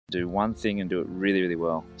Do one thing and do it really, really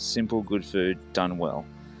well. Simple, good food, done well.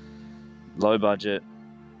 Low budget,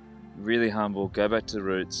 really humble, go back to the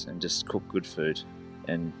roots and just cook good food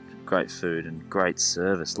and great food and great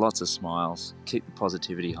service, lots of smiles, keep the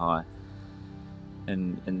positivity high.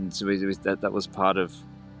 And so that was part of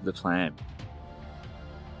the plan.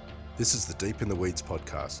 This is the Deep in the Weeds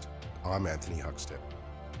podcast. I'm Anthony Huckstep.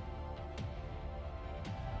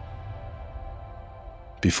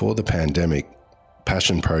 Before the pandemic,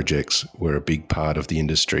 passion projects were a big part of the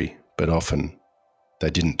industry, but often they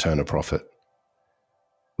didn't turn a profit.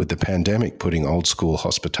 With the pandemic putting old school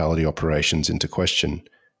hospitality operations into question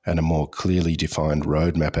and a more clearly defined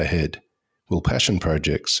roadmap ahead, will passion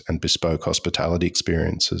projects and bespoke hospitality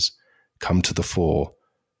experiences come to the fore,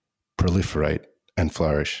 proliferate and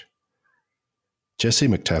flourish? Jesse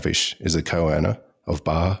McTavish is a co-owner of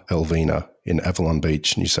Bar Elvina in Avalon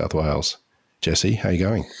Beach, New South Wales. Jesse, how are you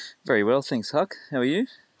going? Very well, thanks, Huck. How are you?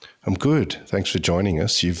 I'm good. Thanks for joining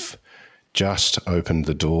us. You've just opened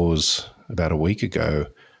the doors about a week ago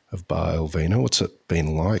of Bar Elvina. What's it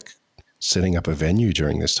been like setting up a venue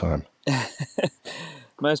during this time?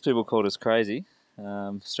 Most people called us crazy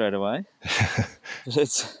straight away.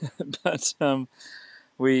 but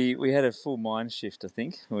we had a full mind shift, I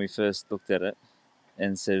think, when we first looked at it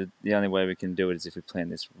and said the only way we can do it is if we plan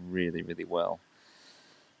this really, really well.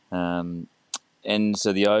 And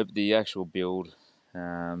so the actual build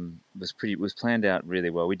was planned out really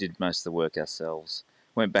well. We did most of the work ourselves.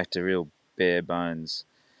 Went back to real bare bones,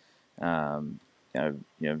 venue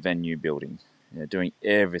building, doing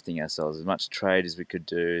everything ourselves, as much trade as we could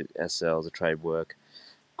do ourselves, the trade work,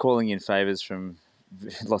 calling in favours from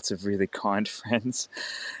lots of really kind friends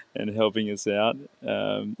and helping us out,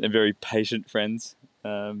 and very patient friends.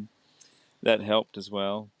 That helped as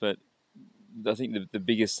well, but I think the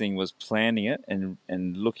biggest thing was planning it and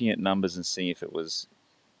looking at numbers and seeing if it was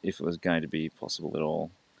going to be possible at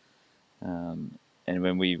all. And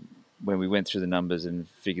when we went through the numbers and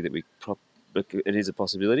figured that it is a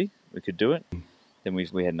possibility, we could do it, then we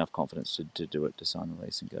had enough confidence to do it, to sign the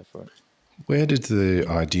lease and go for it. Where did the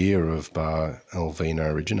idea of Bar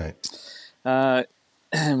Elvina originate? My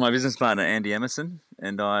business partner Andy Emerson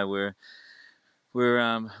and I were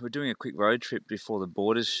doing a quick road trip before the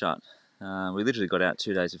borders shut. We literally got out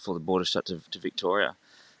 2 days before the border shut to Victoria.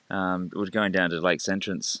 We were going down to Lake's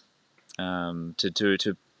Entrance to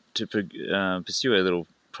pursue a little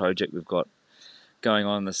project we've got going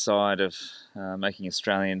on the side of making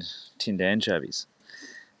Australian tinned anchovies.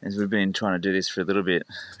 As we've been trying to do this for a little bit,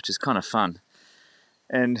 which is kind of fun.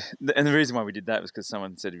 And the reason why we did that was because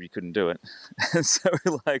someone said we couldn't do it. And so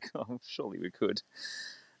we're like, oh, surely we could.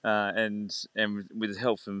 And with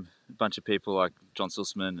help from a bunch of people like John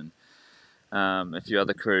Sussman and a few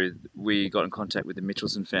other crew, we got in contact with the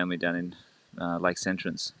Mitchelson family down in Lake's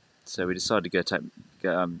Entrance. So we decided to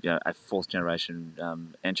go a fourth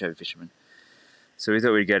generation anchovy fisherman. So we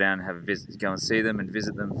thought we'd go down and have a visit, go and see them and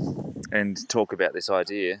visit them and talk about this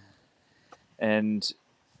idea. And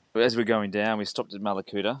as we're going down, we stopped at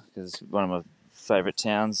Mallacoota because it's one of my favourite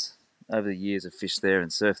towns. Over the years, I've fished there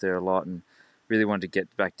and surfed there a lot, and really wanted to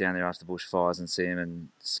get back down there after the bushfires and see them and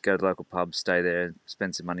just go to the local pub, stay there,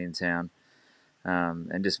 spend some money in town,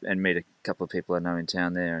 and meet a couple of people I know in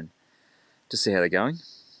town there and just see how they're going.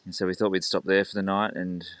 And so we thought we'd stop there for the night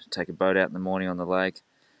and take a boat out in the morning on the lake.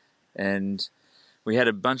 And we had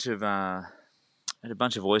a bunch of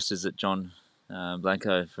oysters that John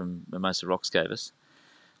Blanco from Mimosa Rocks gave us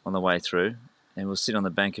on the way through, and we'll sit on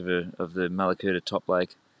the bank of the Mallacoota top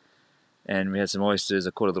lake, and we had some oysters.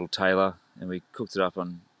 I caught a little tailor, and we cooked it up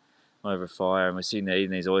over a fire, and we're sitting there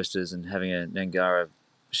eating these oysters and having a Nangara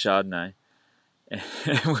Chardonnay, and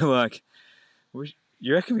we're like,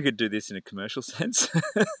 you reckon we could do this in a commercial sense?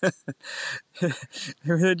 Do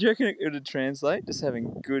you reckon it would translate, just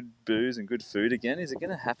having good booze and good food again? Is it going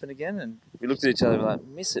to happen again? And we looked at each other and were like,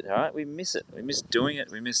 miss it, all right? We miss it. We miss doing it.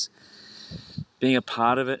 We miss being a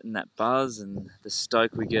part of it and that buzz and the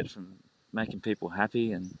stoke we get from making people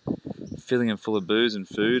happy and filling them full of booze and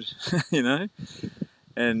food,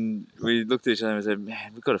 And we looked at each other and said,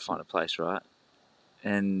 man, we've got to find a place, right?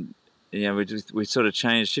 And we sort of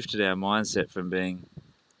shifted our mindset from being,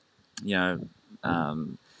 it's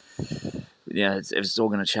all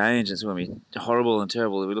going to change, it's going to be horrible and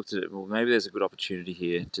terrible. We looked at it, well, maybe there's a good opportunity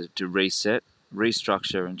here to reset,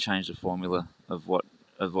 restructure, and change the formula of what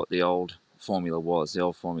the old formula was. The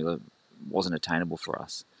old formula wasn't attainable for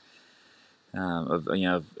us.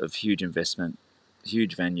 Of huge investment,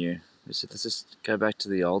 huge venue. We said, let's just go back to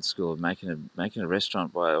the old school of making a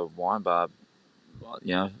restaurant by a wine bar,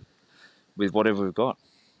 with whatever we've got.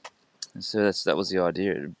 And so that was the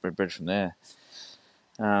idea. It bred from there.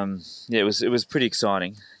 it was pretty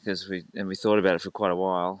exciting because we thought about it for quite a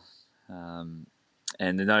while, and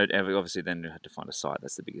obviously then we had to find a site.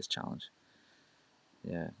 That's the biggest challenge.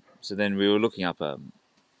 Yeah. So then we were looking up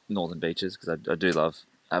northern beaches because I do love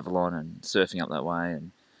Avalon and surfing up that way,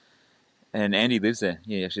 and Andy lives there.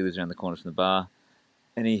 He actually lives around the corner from the bar,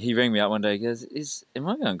 and he rang me up one day. He goes, am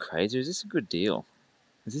I going crazy? Is this a good deal?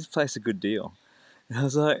 Is this place a good deal? And I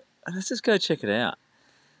was like, let's just go check it out.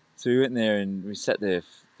 So we went there and we sat there.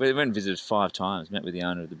 We went and visited 5 times, met with the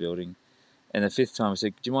owner of the building. And the 5th time we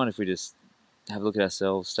said, do you mind if we just have a look at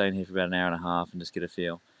ourselves, stay in here for about an hour and a half and just get a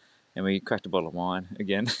feel? And we cracked a bottle of wine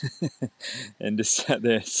again and just sat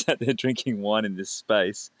there drinking wine in this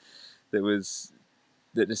space that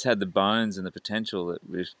just had the bones and the potential that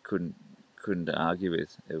we just couldn't argue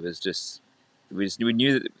with. It was just we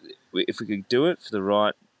knew that if we could do it for the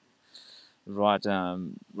right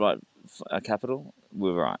capital,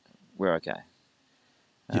 we're right. We're okay.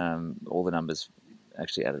 All the numbers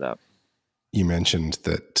actually added up. You mentioned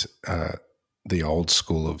that the old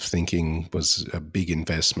school of thinking was a big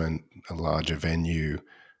investment, a larger venue.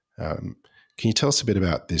 Can you tell us a bit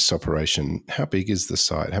about this operation? How big is the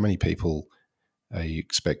site? How many people are you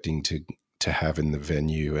expecting to have in the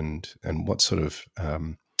venue, and what sort of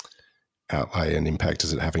outlay and impact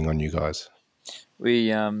is it having on you guys?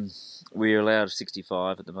 We're allowed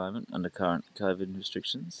 65 at the moment under current COVID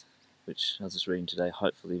restrictions, which I was just reading today.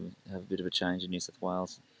 Hopefully, we have a bit of a change in New South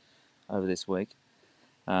Wales over this week.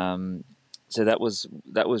 So that was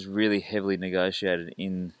really heavily negotiated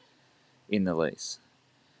in the lease.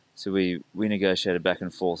 So we negotiated back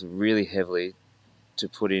and forth really heavily to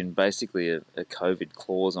put in basically a COVID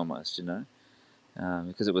clause almost,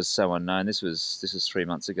 because it was so unknown. This was 3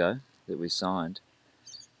 months ago that we signed.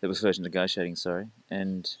 That was first negotiating, sorry,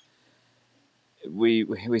 and we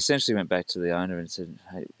essentially went back to the owner and said,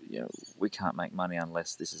 hey, we can't make money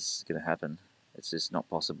unless this is going to happen. It's just not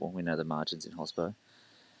possible. We know the margins in hospo.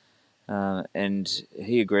 And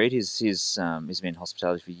he agreed. He's been in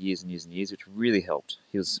hospitality for years and years and years, which really helped.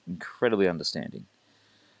 He was incredibly understanding.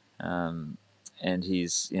 And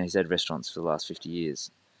he's had restaurants for the last 50 years.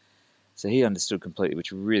 So he understood completely,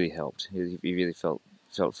 which really helped. He really felt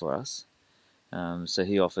for us. So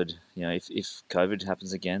he offered, if COVID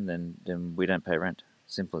happens again, then we don't pay rent.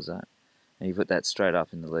 Simple as that. And he put that straight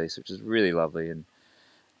up in the lease, which is really lovely. And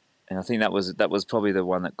I think that was probably the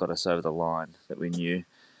one that got us over the line. That we knew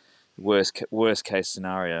worst case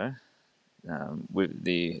scenario,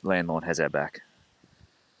 the landlord has our back.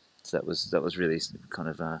 So that was really kind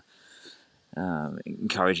of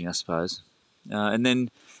encouraging, I suppose. And then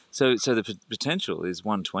so the potential is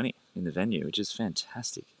 120 in the venue, which is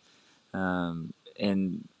fantastic. And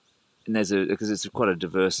because it's quite a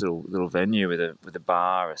diverse little venue with a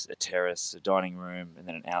bar, a terrace, a dining room, and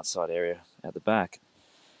then an outside area out the back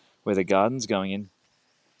where the garden's going in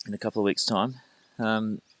a couple of weeks' time.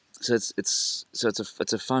 So it's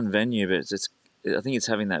a fun venue, but I think it's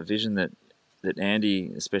having that vision that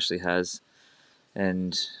Andy especially has,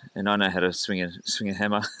 and I know how to swing a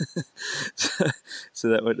hammer, so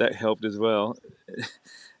that helped as well.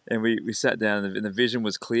 And we sat down and the vision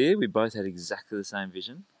was clear. We both had exactly the same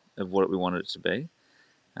vision of what we wanted it to be,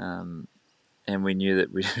 and we knew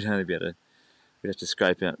that we'd only be able to we'd have to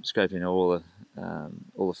scrape in all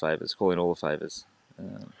the favours, call in all the favours.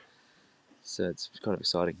 So it's kind of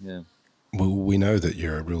exciting, yeah. Well, we know that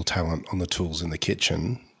you're a real talent on the tools in the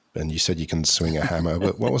kitchen, and you said you can swing a hammer.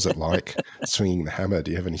 But what was it like swinging the hammer?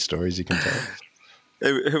 Do you have any stories you can tell?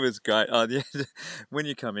 It was great. Oh, yeah. When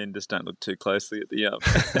you come in, just don't look too closely at the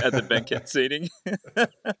at the banquet seating.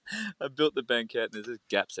 I built the banquet, and there's just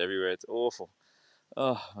gaps everywhere. It's awful.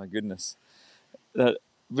 Oh my goodness. When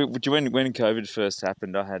COVID first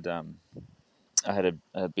happened, I had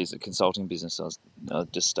a business consulting business. I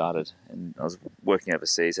just started, and I was working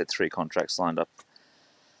overseas. Had 3 contracts lined up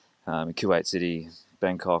in Kuwait City,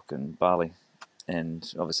 Bangkok, and Bali,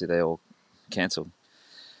 and obviously they all cancelled.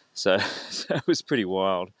 So it was pretty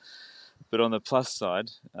wild. But on the plus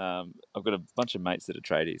side, I've got a bunch of mates that are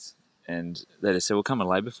tradies, and they just said, "Well, come and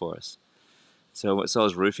labour for us." So I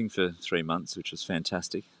was roofing for 3 months, which was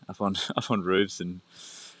fantastic. Up on roofs and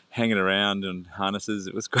hanging around on harnesses.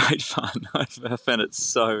 It was great fun. I found it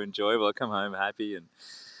so enjoyable. I come home happy, and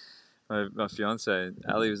my fiance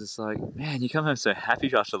Ali was just like, "Man, you come home so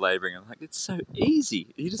happy after labouring." I'm like, "It's so easy.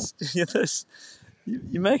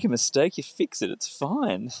 You make a mistake, you fix it. It's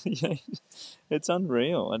fine." It's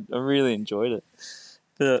unreal. I really enjoyed it.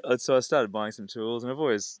 So I started buying some tools, and I've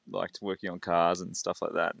always liked working on cars and stuff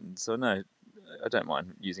like that. And so no, I don't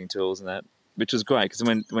mind using tools and that, which was great because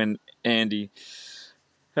when Andy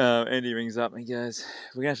Andy rings up and he goes,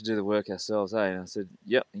 "We're gonna have to do the work ourselves, eh?" And I said,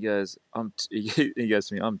 "Yep." He goes, he goes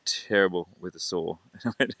to me, "I'm terrible with a saw." And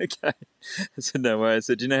I went, "Okay." I said, "No worries." I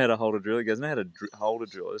said, "Do you know how to hold a drill?" He goes, "I know how to hold a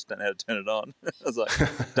drill. I just don't know how to turn it on." I was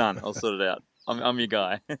like, "Done. I'll sort it out. I'm your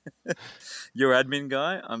guy. You're admin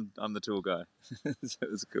guy. I'm the tool guy." So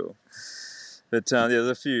it was cool. But yeah,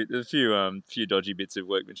 there's a few dodgy bits of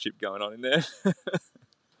workmanship going on in there.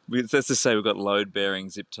 Let's just say we've got load-bearing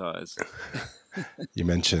zip ties. You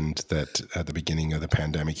mentioned that at the beginning of the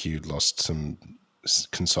pandemic, you lost some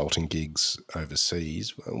consulting gigs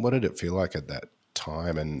overseas. What did it feel like at that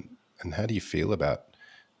time, and how do you feel about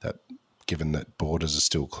that? Given that borders are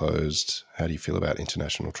still closed, how do you feel about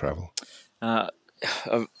international travel? It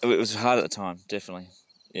was hard at the time, definitely.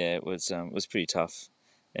 Yeah, it was pretty tough,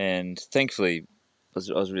 and thankfully, I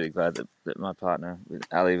was really glad that my partner with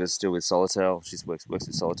Ali was still with Solitel. She works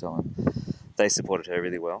with Solitel, and they supported her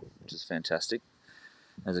really well, which is fantastic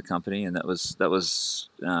as a company, and that was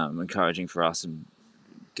encouraging for us and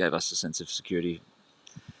gave us a sense of security.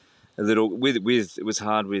 A little with it was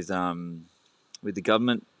hard with the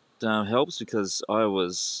government helps because I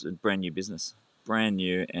was a brand new business, brand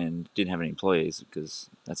new, and didn't have any employees because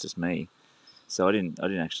that's just me. So I didn't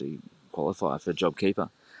actually qualify for JobKeeper.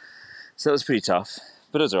 So that was pretty tough,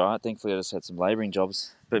 but it was all right. Thankfully, I just had some labouring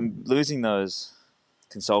jobs. But losing those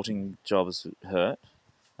consulting jobs hurt.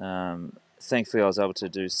 Thankfully, I was able to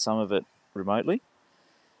do some of it remotely,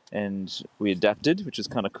 and we adapted, which was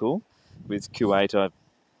kind of cool. With Q8,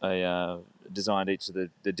 I designed each of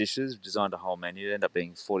the dishes, designed a whole menu. It ended up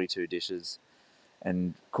being 42 dishes,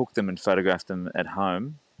 and cooked them and photographed them at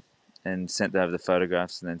home, and sent over the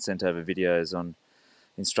photographs, and then sent over videos on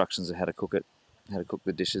instructions of how to cook it, how to cook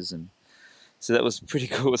the dishes, and so that was pretty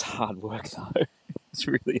cool. It was hard work though. It was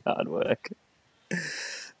really hard work.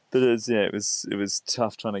 But it was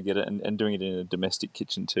tough trying to get it, and doing it in a domestic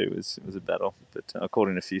kitchen too was a battle. But I called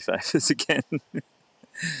in a few favours again.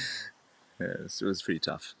 It was pretty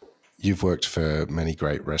tough. You've worked for many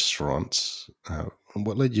great restaurants.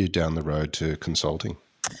 What led you down the road to consulting?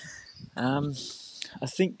 Um, I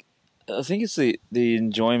think it's the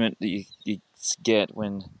enjoyment that you get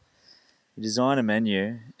when you design a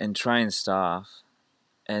menu and train staff,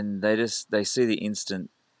 and they see the instant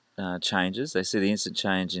changes. They see the instant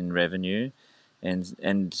change in revenue,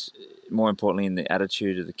 and more importantly in the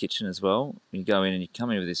attitude of the kitchen as well. You go in and you come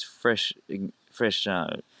in with this fresh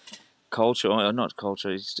culture, or not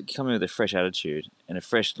culture. You just come in with a fresh attitude and a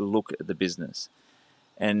fresh look at the business,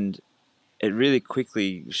 and it really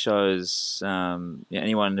quickly shows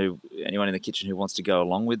anyone in the kitchen who wants to go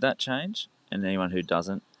along with that change, and anyone who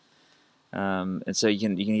doesn't. And so you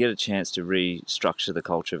can get a chance to restructure the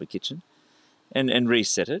culture of a kitchen and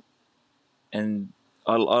reset it. And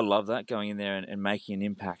I love that, going in there and making an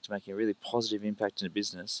impact, making a really positive impact in a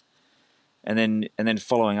business, and then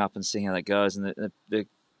following up and seeing how that goes. And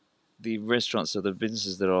the restaurants or the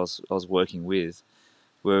businesses that I was working with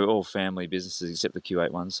were all family businesses, except the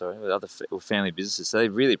Q8 one. Sorry, with other family businesses. So they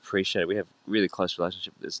really appreciate it. We have a really close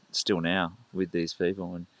relationship still now with these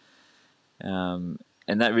people, and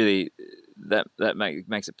that really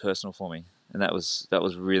makes it personal for me. And that was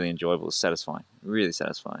really enjoyable, satisfying, really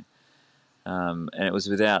satisfying. And it was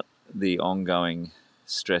without the ongoing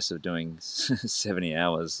stress of doing 70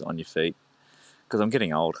 hours on your feet. Because I'm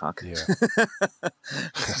getting old, Huck. Yeah.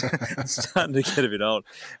 Starting to get a bit old.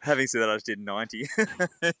 Having said that, I just did 90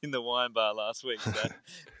 in the wine bar last week.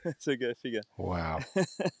 So go figure. Wow.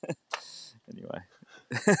 Anyway.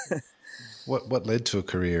 What led to a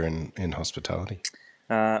career in hospitality?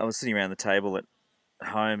 I was sitting around the table at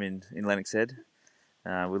home in Lennox Head.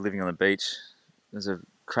 We're living on the beach. It was a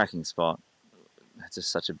cracking spot. It's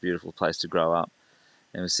just such a beautiful place to grow up.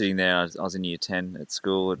 And we're sitting there. I was in year 10 at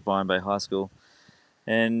school at Byron Bay High School.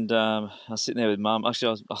 And I was sitting there with Mum.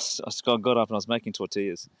 Actually, I got up and I was making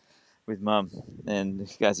tortillas with Mum.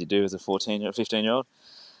 And as you do as a 15-year-old.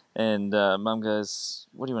 And Mum goes,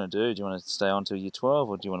 "What do you want to do? Do you want to stay on till year 12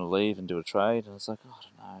 or do you want to leave and do a trade?" And I was like, "Oh, I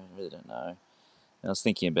don't know. I really don't know." And I was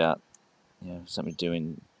thinking about, something to do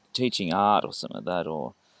in teaching art or something like that.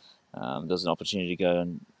 Or there was an opportunity to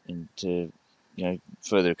go into,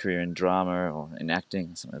 further a career in drama or in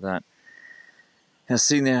acting, something like that. And I was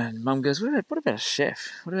sitting there, and Mum goes, what about a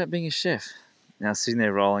chef? What about being a chef?" And I was sitting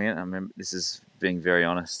there rolling it. I remember, this is being very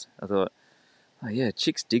honest. I thought, "Oh yeah,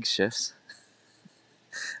 chicks dig chefs."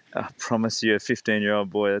 I promise you, a 15-year-old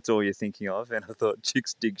boy, that's all you're thinking of. And I thought,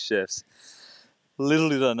 chicks dig chefs. Little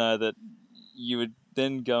did I know that you would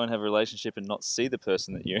then go and have a relationship and not see the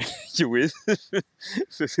person that you're with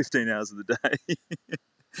for 15 hours of the day.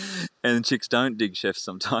 And chicks don't dig chefs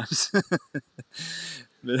sometimes.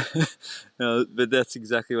 But, no, but that's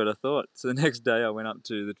exactly what I thought. So the next day I went up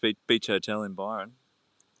to the beach hotel in Byron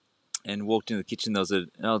and walked into the kitchen. There was an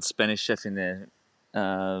old Spanish chef in there,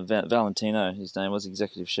 Valentino, his name was,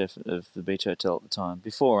 executive chef of the beach hotel at the time.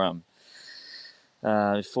 Before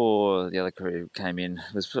the other crew came in,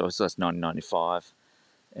 that's 1995.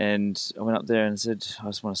 And I went up there and said, I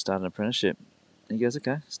just want to start an apprenticeship. And he goes,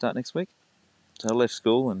 okay, start next week. So I left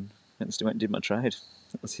school and went and did my trade.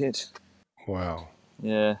 That was it. Wow.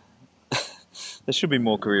 Yeah. There should be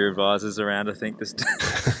more career advisors around, I think, just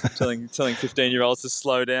telling 15-year-olds to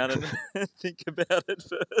slow down and think about it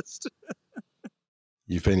first.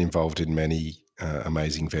 You've been involved in many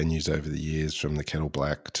amazing venues over the years, from the Kettle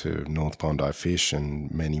Black to North Bondi Fish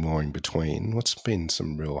and many more in between. What's been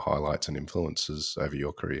some real highlights and influences over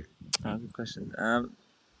your career? Oh, good question.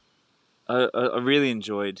 I really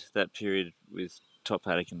enjoyed that period with Top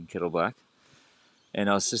Paddock and Kettle Black. And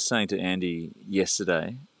I was just saying to Andy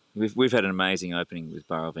yesterday, we've had an amazing opening with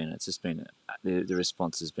Bar Elvina. It's just been, the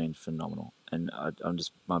response has been phenomenal, and I'm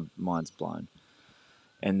just, my mind's blown.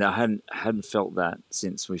 And I hadn't felt that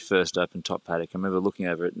since we first opened Top Paddock. I remember looking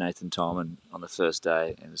over at Nathan Tolman on the first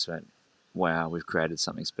day and just went, wow, we've created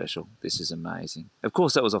something special. This is amazing. Of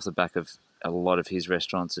course, that was off the back of a lot of his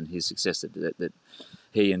restaurants and his success that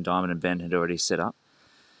he and Diamond and Ben had already set up,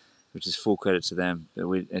 which is full credit to them.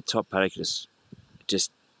 But at Top Paddock, just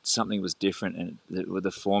something was different, and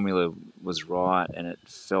the formula was right, and it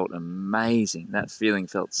felt amazing. That feeling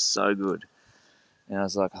felt so good. And I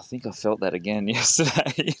was like, I think I felt that again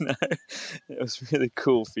yesterday. It was a really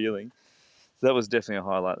cool feeling. So that was definitely a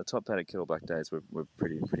highlight. The Top Paddock Kettleblack days were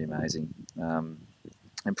pretty amazing.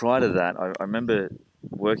 And prior to that, I remember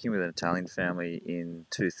working with an Italian family in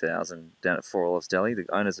 2000 down at Four Olives Deli, the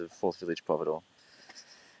owners of Fourth Village Providore.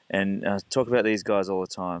 And I talk about these guys all the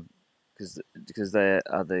time because they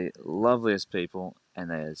are the loveliest people, and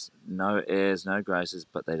there's no airs, no graces,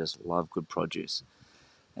 but they just love good produce.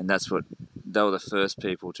 And they were the first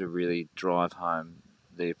people to really drive home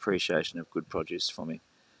the appreciation of good produce for me.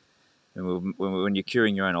 And when you're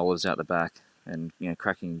curing your own olives out the back, and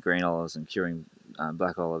cracking green olives and curing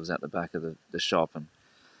black olives out the back of the shop,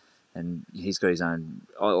 and he's got his own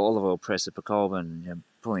olive oil press at Colburn,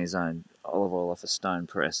 pulling his own olive oil off a stone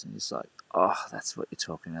press, and he's like, oh, that's what you're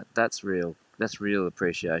talking about. That's real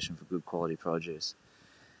appreciation for good quality produce.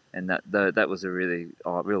 And that was a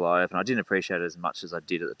real eye opener. I didn't appreciate it as much as I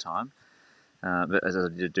did at the time, but as I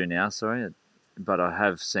do now. Sorry, but I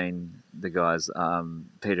have seen the guys,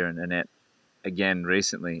 Peter and Annette, again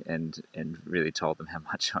recently, and really told them how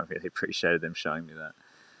much I really appreciated them showing me that.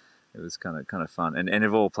 It was kind of fun, and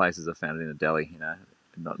of all places, I found it in a deli.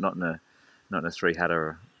 Not in a three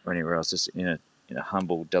hatter or anywhere else, just in a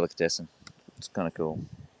humble delicatessen. It's kind of cool.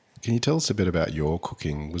 Can you tell us a bit about your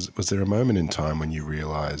cooking? Was there a moment in time when you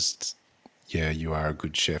realised, yeah, you are a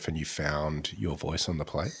good chef and you found your voice on the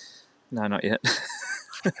plate? No, not yet.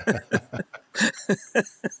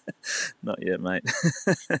 Not yet, mate.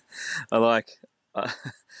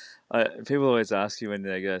 People always ask you when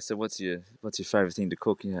they go, so what's your favourite thing to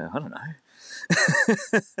cook? I don't know.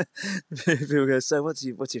 People go, so what's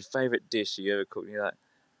your favourite dish you ever cooked? And you're like,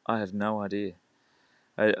 I have no idea.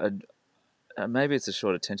 Maybe it's a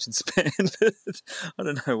short attention span, but I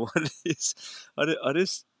don't know what it is. I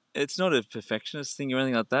just, it's not a perfectionist thing or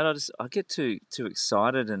anything like that. I get too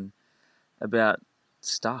excited and about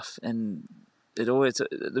stuff, and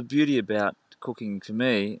the beauty about cooking for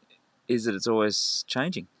me is that it's always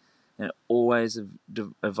changing, and it always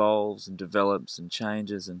evolves and develops and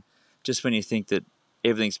changes. And just when you think that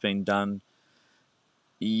everything's been done,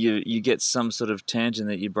 you get some sort of tangent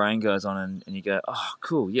that your brain goes on, and you go, oh,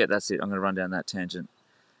 cool, yeah, that's it. I'm going to run down that tangent.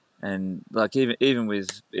 And like even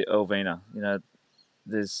with Elvina,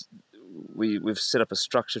 we've set up a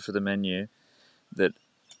structure for the menu that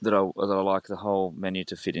I like the whole menu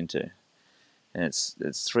to fit into, and it's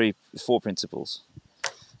 4 principles.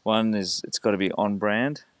 One is it's got to be on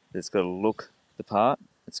brand. It's got to look the part.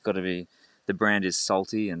 It's got to be, the brand is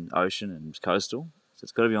salty and ocean and coastal. So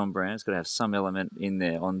it's got to be on brand. It's got to have some element in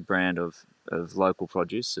there on brand of local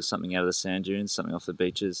produce. So something out of the sand dunes, something off the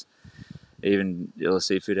beaches, even the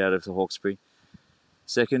seafood out of the Hawkesbury.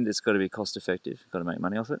 Second, it's got to be cost effective. Got to make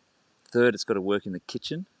money off it. Third, it's got to work in the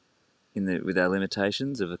kitchen, with our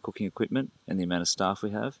limitations of the cooking equipment and the amount of staff we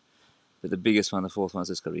have. But the biggest one, the fourth one, is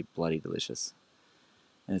it's got to be bloody delicious.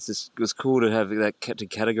 And it was cool to have that, to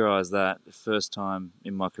categorise that the first time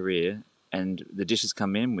in my career. And the dishes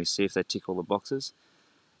come in, we see if they tick all the boxes,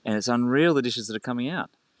 and it's unreal the dishes that are coming out,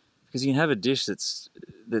 because you can have a dish that's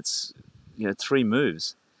 3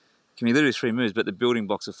 moves. It can be literally 3 moves, but the building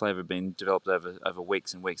blocks of flavour have been developed over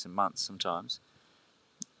weeks and weeks and months sometimes.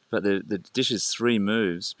 but the dish is 3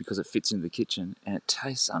 moves because it fits into the kitchen, and it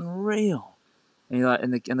tastes unreal. And you're like,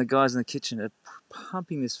 and the guys in the kitchen are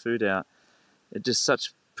pumping this food out at just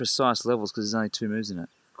such precise levels because there's only 2 moves in it.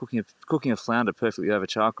 Cooking a flounder perfectly over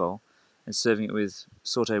charcoal, and serving it with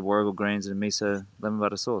sautéed warrigal greens and a miso lemon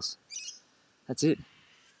butter sauce. That's it.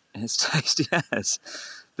 And it's tasty as.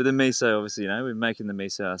 But the miso, obviously, we're making the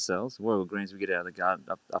miso ourselves. Warrigal greens we get out of the garden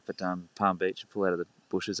up at Palm Beach, pull out of the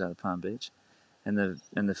bushes out of Palm Beach, and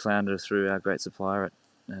the flounder through our great supplier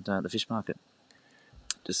at the fish market.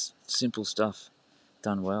 Just simple stuff,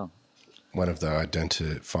 done well. One of the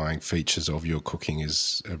identifying features of your cooking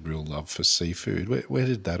is a real love for seafood. Where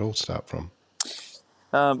did that all start from?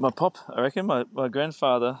 My pop, I reckon. My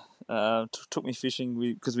grandfather took me fishing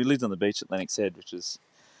because we lived on the beach at Lennox Head, which is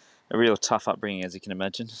a real tough upbringing, as you can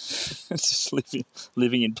imagine. It's just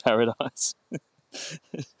living in paradise.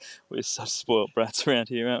 We're such spoiled brats around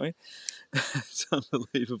here, aren't we? It's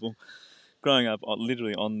unbelievable. Growing up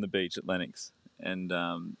literally on the beach at Lennox, and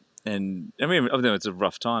I mean, it's a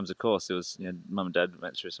rough times. Of course, there was mum and dad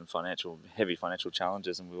went through some heavy financial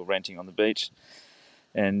challenges, and we were renting on the beach,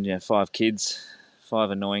 and 5 kids,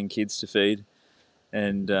 5 annoying kids to feed,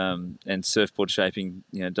 and surfboard shaping,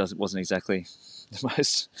 wasn't exactly the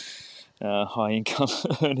most high income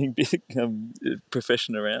earning big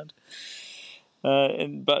profession around.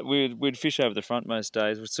 But we'd fish over the front most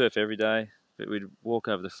days. We'd surf every day, but we'd walk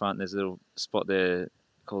over the front. There's a little spot there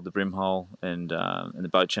called the Brim Hole and the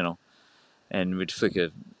boat channel, and we'd flick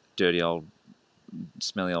a dirty old,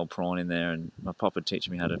 smelly old prawn in there. And my pop would teach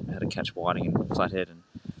me how to catch whiting and flathead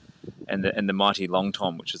and the mighty long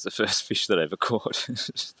tom, which was the first fish that I ever caught.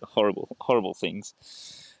 Just the horrible things.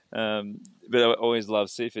 But I always loved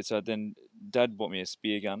seafood. So then Dad bought me a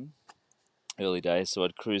spear gun early days, so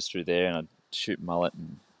I'd cruise through there and I'd shoot mullet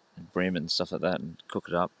and bream and stuff like that and cook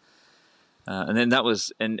it up. And then that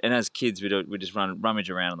was, and as kids we'd just rummage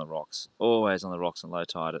around on the rocks, always on the rocks on low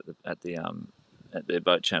tide at the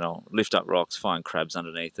boat channel, lift up rocks, find crabs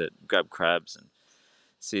underneath it, grab crabs and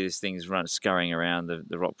see these things scurrying around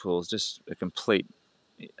the rock pools. Just a complete,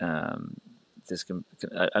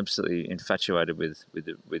 absolutely infatuated with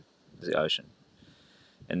the ocean.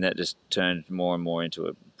 And that just turned more and more into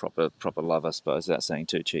a proper love, I suppose, without saying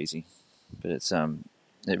too cheesy. But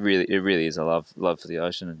it really is a love for the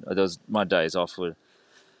ocean. And my days off were,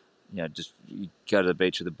 just you go to the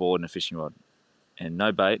beach with a board and a fishing rod, and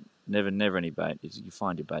no bait, never any bait. You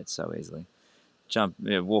find your bait so easily.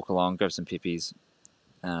 Walk along, grab some pippies,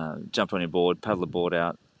 jump on your board, paddle the board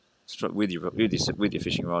out with your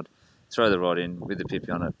fishing rod, throw the rod in with the pippy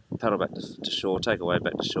on it, paddle back to shore, take away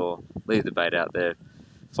back to shore, leave the bait out there.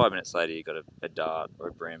 5 minutes later, you got a dart or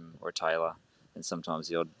a brim or a tailor, and sometimes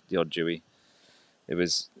the odd dewey. It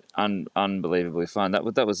was unbelievably fun. That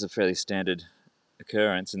was a fairly standard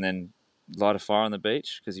occurrence, and then light a fire on the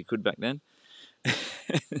beach because you could back then.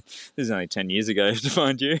 This is only 10 years ago to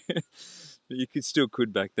find you, but you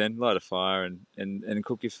could back then. Light a fire and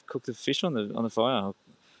cook the fish on the fire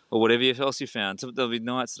or whatever else you found. So there'll be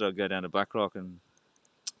nights that I'd go down to Blackrock and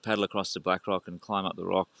paddle across to Blackrock and climb up the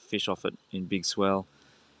rock, fish off it in big swell.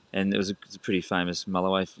 And it was a pretty famous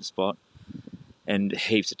mulloway spot, and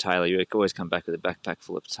heaps of tailor. You always come back with a backpack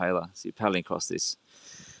full of tailor. So you're paddling across this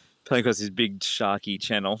big sharky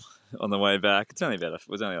channel on the way back. It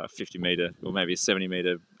was only like a 50 meter or maybe a 70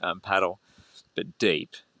 meter paddle, but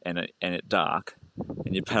deep and dark.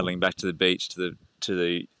 And you're paddling back to the beach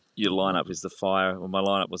your lineup is the fire. Well, my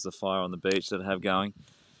lineup was the fire on the beach that I have going,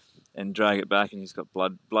 and drag it back, and you've got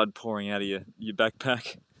blood pouring out of your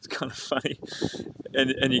backpack. It's kind of funny.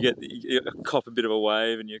 And you cop a bit of a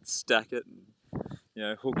wave and you stack it,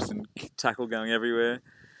 and hooks and tackle going everywhere,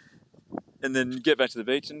 and then get back to the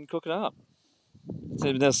beach and cook it up.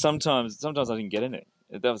 So now sometimes I didn't get in it.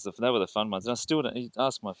 That were the fun ones. And I still don't.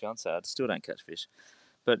 Ask my fiance, I still don't catch fish,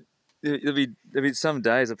 but there'll be some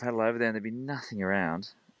days I paddle over there and there'll be nothing around,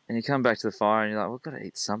 and you come back to the fire and you're like, well, I've got to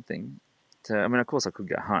eat something. I mean, of course I could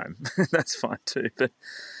go home. That's fine too, but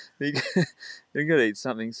you got to eat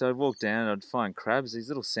something. So I'd walk down and I'd find crabs, these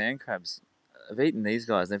little sand crabs. I've eaten these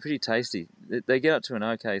guys. They're pretty tasty. They get up to an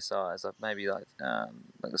okay size, like maybe like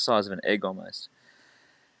the size of an egg almost.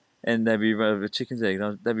 And they'd be a chicken's egg.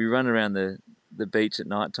 They'd be running around the beach at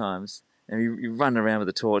night times, and you run around with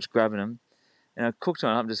a torch grabbing them. And I cooked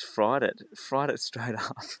one up and just fried it straight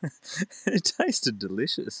up. It tasted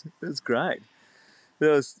delicious. It was great. It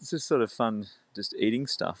was just sort of fun, just eating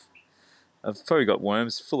stuff. I've probably got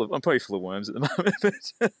worms I'm probably full of worms at the moment,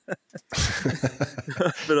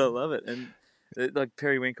 but I love it. And like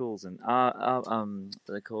periwinkles and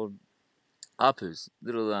they're called apus,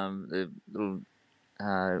 little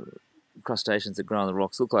crustaceans that grow on the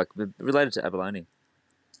rocks. Look like they're related to abalone.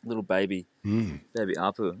 Little baby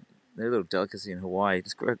apu. They're a little delicacy in Hawaii.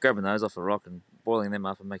 Just grabbing those off a rock and boiling them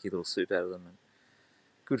up and making a little soup out of them. And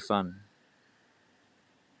good fun.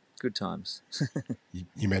 Good times.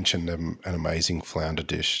 You mentioned an amazing flounder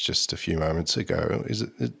dish just a few moments ago.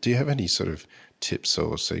 Do you have any sort of tips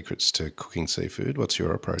or secrets to cooking seafood? What's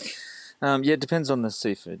your approach? Yeah, it depends on the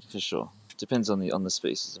seafood for sure. Depends on the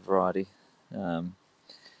species and variety, and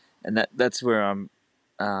that's where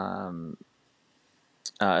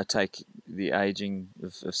I take the aging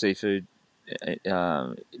of seafood,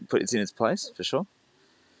 put it in its place for sure.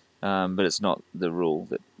 But it's not the rule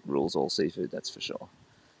that rules all seafood. That's for sure.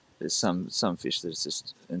 There's some fish that's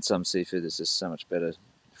just, and some seafood that's just so much better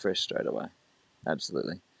fresh straight away.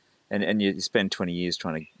 Absolutely, and you spend 20 years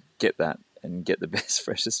trying to get that and get the best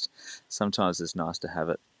freshest. Sometimes it's nice to have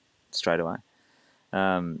it straight away.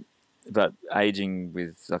 But aging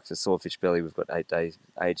with like the swordfish belly, we've got 8 days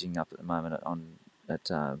aging up at the moment at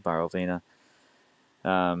Bar Elvina.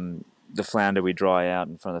 The flounder we dry out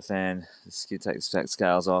in front of the fan. Take the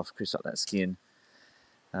scales off, crisp up that skin.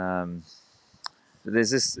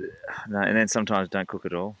 There's this, no, and then sometimes don't cook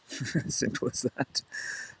at all. Simple as that.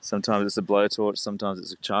 Sometimes it's a blowtorch, sometimes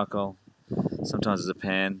it's a charcoal, sometimes it's a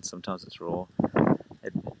pan, sometimes it's raw.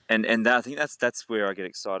 And I think that's where I get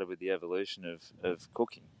excited with the evolution of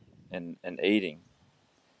cooking and eating.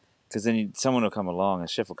 Because then someone will come along, a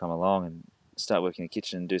chef will come along and start working in the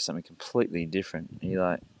kitchen and do something completely different. And you're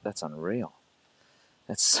like, that's unreal.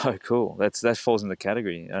 That's so cool. That falls in the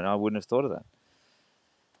category, and I wouldn't have thought of that.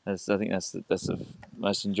 I think that's the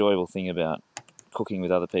most enjoyable thing about cooking with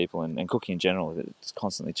other people and cooking in general. It's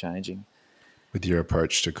constantly changing. With your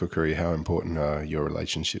approach to cookery, how important are your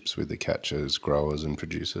relationships with the catchers, growers, and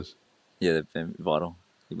producers? Yeah, they've been vital.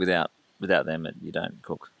 Without them, you don't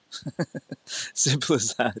cook. Simple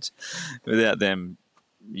as that. Without them,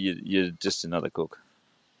 you're just another cook.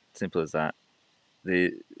 Simple as that.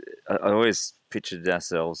 I always pictured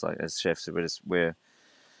ourselves like as chefs. We're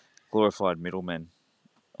glorified middlemen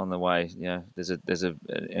on the way. You know, there's an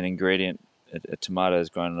ingredient, a tomato is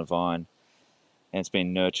grown on a vine, and it's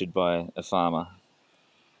been nurtured by a farmer,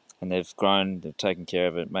 and they've taken care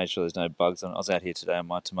of it, made sure there's no bugs on it. I was out here today on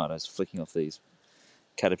my tomatoes, flicking off these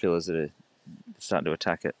caterpillars that are starting to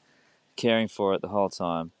attack it, caring for it the whole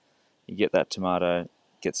time. You get that tomato,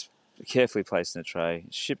 gets carefully placed in a tray,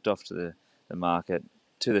 shipped off to the market,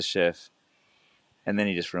 to the chef, and then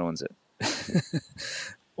he just ruins it.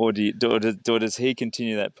 Or does he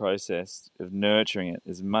continue that process of nurturing it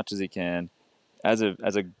as much as he can, as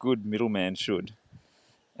a good middleman should,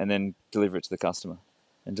 and then deliver it to the customer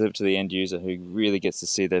and deliver it to the end user who really gets to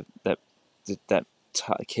see that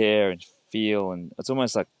care and feel, and it's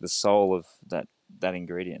almost like the soul of that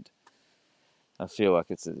ingredient. I feel like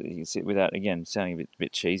you can see, without again sounding a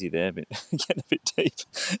bit cheesy there, but getting a bit deep,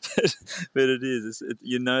 but it is.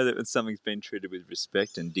 You know that when something's been treated with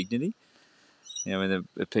respect and dignity. You know, when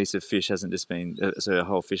a piece of fish hasn't just been, so a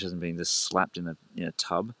whole fish hasn't been just slapped in a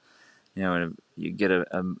tub. You know, and you get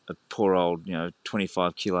a poor old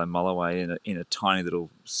 25-kilo mulloway in a tiny little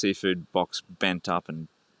seafood box, bent up and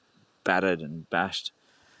battered and bashed,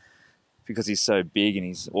 because he's so big and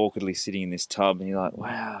he's awkwardly sitting in this tub, and you're like,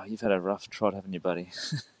 wow, you've had a rough trot, haven't you, buddy?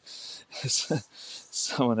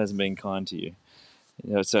 Someone hasn't been kind to you.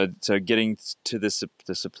 You know, so getting to the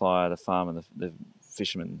supplier, the farmer, the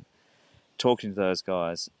fisherman, talking to those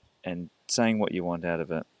guys and saying what you want out of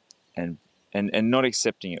it, and not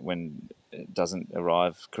accepting it when it doesn't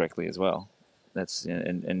arrive correctly as well. That's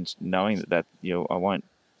and knowing that you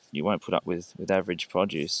won't put up with average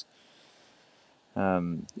produce.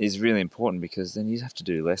 Is really important, because then you have to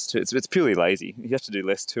do less to it. It's purely lazy. You have to do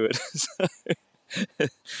less to it. So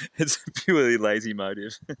it's a purely lazy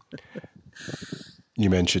motive. You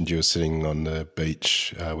mentioned you were sitting on the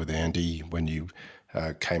beach with Andy when you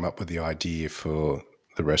came up with the idea for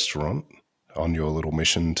the restaurant on your little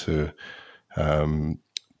mission to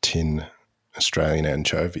tin Australian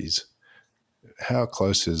anchovies. How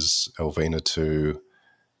close is Elvina to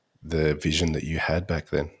the vision that you had back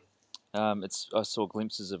then? I saw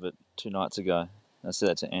glimpses of it 2 nights ago. I said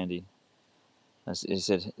that to Andy. He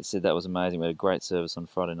said that was amazing. We had a great service on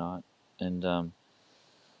Friday night, and it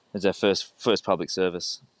was our first public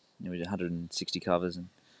service. We did 160 covers,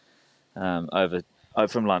 and over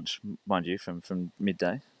from lunch, mind you, from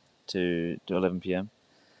midday to 11 p.m.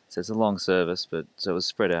 So it's a long service, but so it was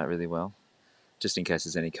spread out really well, just in case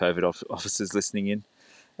there's any COVID officers listening in.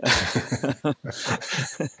 Got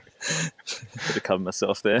to cover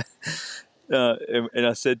myself there. And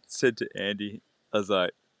I said to Andy, I was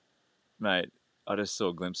like, mate, I just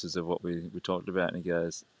saw glimpses of what we talked about, and he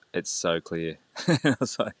goes, it's so clear. I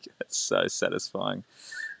was like, it's so satisfying.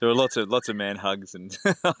 There were lots of man hugs and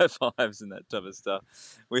high fives and that type of stuff.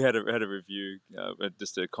 We had a review,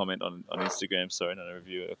 just a comment on Instagram. Sorry, not a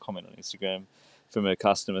review, a comment on Instagram from a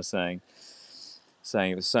customer saying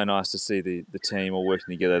it was so nice to see the team all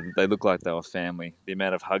working together. They looked like they were family. The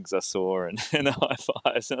amount of hugs I saw and the high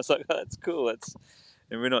fives, and I was like, oh, that's cool. And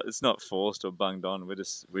it's not forced or bunged on.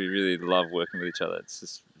 We really love working with each other.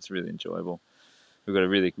 It's really enjoyable. We've got a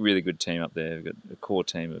really, really good team up there. We've got a core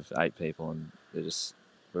team of 8 people, and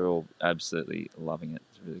we're all absolutely loving it.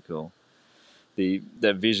 It's really cool.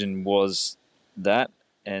 That vision was that,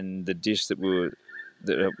 and the dish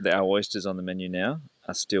our oysters on the menu now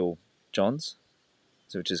are still John's,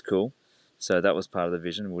 which is cool. So that was part of the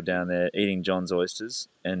vision. We were down there eating John's oysters,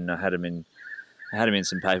 and I had them in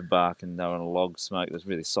some paper bark, and they were on a log smoke. It was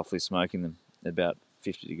really softly smoking them at about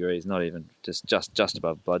 50 degrees, not even, just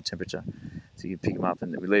above blood temperature. So you pick them up,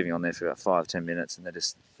 and we're leaving on there for about 5-10 minutes, and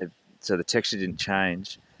so the texture didn't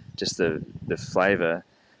change, just the flavour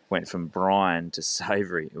went from brine to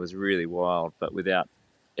savoury. It was really wild, but without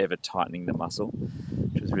ever tightening the muscle,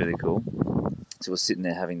 which was really cool. So we're sitting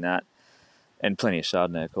there having that, and plenty of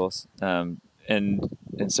Chardonnay, of course. And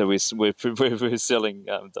so we're selling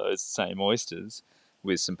those same oysters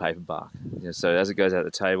with some paper bark. So as it goes out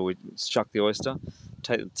the table, we chuck the oyster,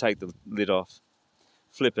 take the lid off,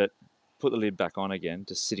 flip it, put the lid back on again,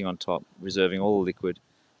 just sitting on top, reserving all the liquid,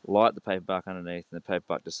 light the paper bark underneath, and the paper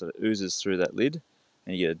bark just sort of oozes through that lid,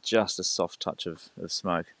 and you get just a soft touch of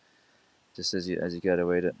smoke, just as you go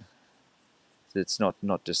to eat it. So it's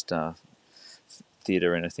not just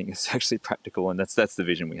theatre or anything. It's actually practical, and that's the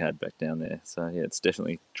vision we had back down there. So yeah, it's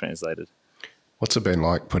definitely translated. What's it been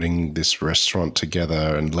like putting this restaurant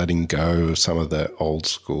together and letting go of some of the old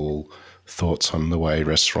school thoughts on the way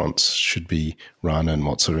restaurants should be run and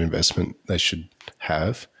what sort of investment they should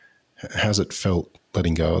have? How's it felt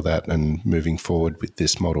letting go of that and moving forward with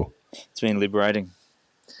this model? It's been liberating.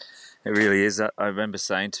 It really is. I remember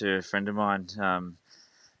saying to a friend of mine,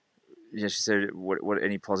 she said, "What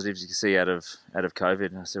any positives you can see out of COVID?"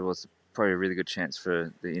 And I said, "Well, it's probably a really good chance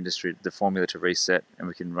for the industry, the formula to reset, and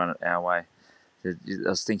we can run it our way." I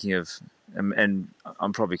was thinking of, and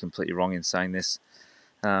I'm probably completely wrong in saying this,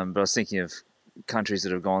 but I was thinking of countries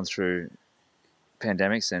that have gone through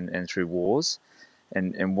pandemics and through wars,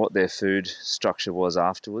 and what their food structure was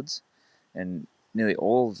afterwards, and nearly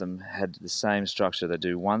all of them had the same structure. They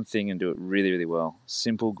do one thing and do it really, really well.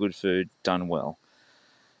 Simple, good food done well.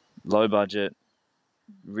 Low budget,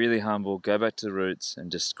 really humble, go back to the roots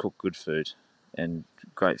and just cook good food and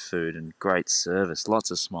great great service,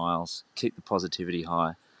 lots of smiles, keep the positivity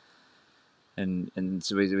high. And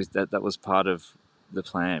so that was part of the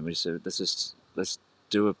plan. We said, let's just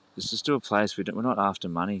do a place. We're not after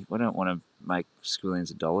money. We don't want to make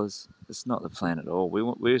squillions of dollars. It's not the plan at all.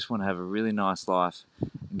 We just want to have a really nice life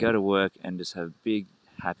and go to work and just have big,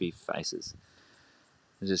 happy faces.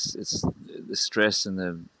 It's the stress and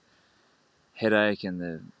the headache and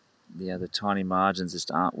the tiny margins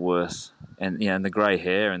just aren't worth, and the grey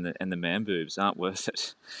hair and the man boobs aren't worth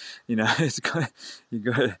it. It's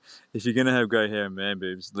if you're gonna have grey hair and man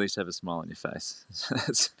boobs, at least have a smile on your face.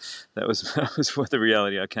 that was what the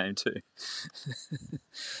reality I came to.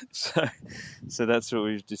 so that's what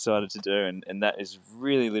we've decided to do, and that is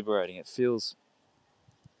really liberating. It feels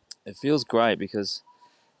great because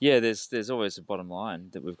there's always a bottom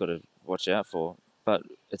line that we've got to watch out for. But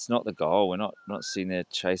it's not the goal. We're not sitting there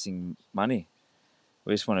chasing money.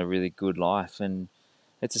 We just want a really good life, and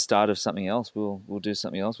it's the start of something else. We'll do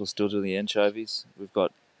something else. We'll still do the anchovies. We've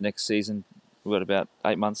got next season. We've got about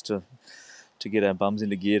 8 months to get our bums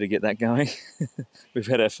into gear to get that going. We've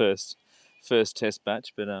had our first test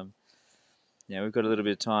batch, but we've got a little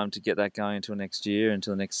bit of time to get that going until next year,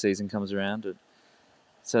 until the next season comes around.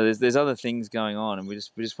 So there's other things going on, and we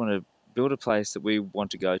just want to build a place that we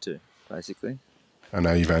want to go to, basically. I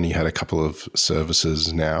know you've only had a couple of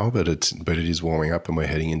services now, but it is warming up and we're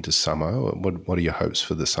heading into summer. What are your hopes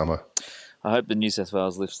for the summer? I hope the New South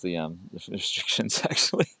Wales lifts the restrictions,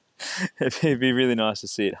 actually. It'd be really nice to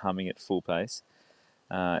see it humming at full pace,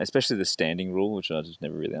 especially the standing rule, which I just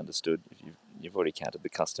never really understood. You've already counted the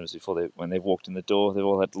customers when they've walked in the door, they've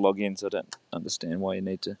all had to log in, so I don't understand why you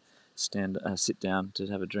need to sit down to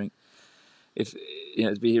have a drink.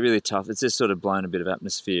 It'd be really tough. It's just sort of blown a bit of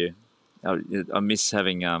atmosphere. I miss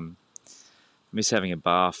having a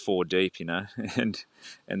bar 4 deep, and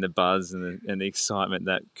the buzz and the excitement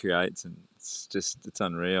that creates, and it's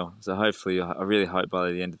unreal. So hopefully, I really hope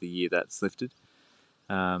by the end of the year that's lifted.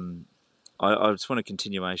 I just want a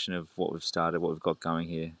continuation of what we've started, what we've got going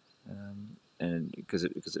here, and because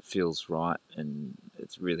it feels right, and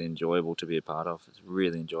it's really enjoyable to be a part of. It's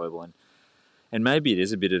really enjoyable, and maybe it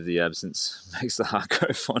is a bit of the absence makes the heart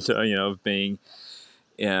go fonder, of being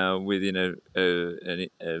within a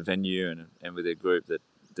venue and with a group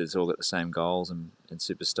that's all got the same goals and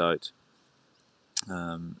super stoked.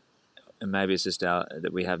 And maybe it's just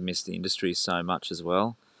that we have missed the industry so much as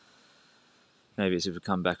well. Maybe it's if we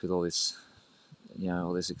come back with all this,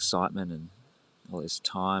 all this excitement and all this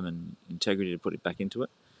time and integrity to put it back into it.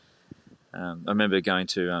 I remember going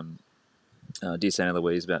to Dear St.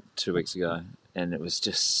 Eloise about 2 weeks ago, and it was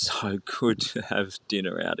just so good to have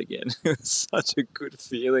dinner out again. It was such a good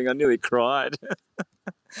feeling. I nearly cried.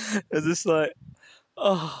 It was just like,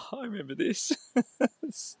 oh, I remember this.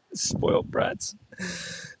 Spoiled brats.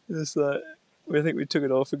 It's like, I think we took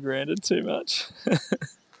it all for granted too much.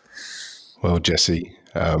 Well, Jesse,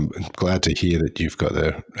 glad to hear that you've got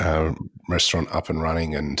the restaurant up and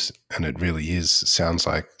running, and it really sounds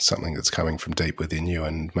like something that's coming from deep within you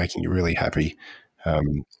and making you really happy.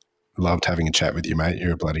 Loved having a chat with you, mate.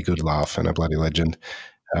 You're a bloody good laugh and a bloody legend.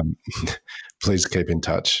 Please keep in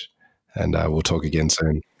touch, and we'll talk again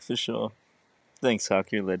soon. For sure. Thanks,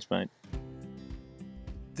 Huck. You're a ledge, mate.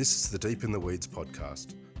 This is the Deep in the Weeds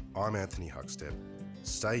podcast. I'm Anthony Huckstep.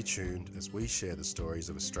 Stay tuned as we share the stories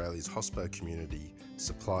of Australia's hospo community,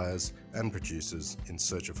 suppliers and producers in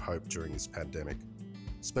search of hope during this pandemic.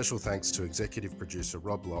 Special thanks to executive producer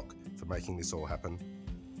Rob Locke for making this all happen.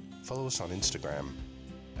 Follow us on Instagram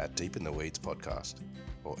at Deep in the Weeds Podcast,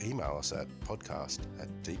 or email us at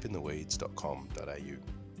podcast@deepintheweeds.com.au.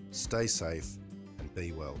 Stay safe and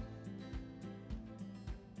be well.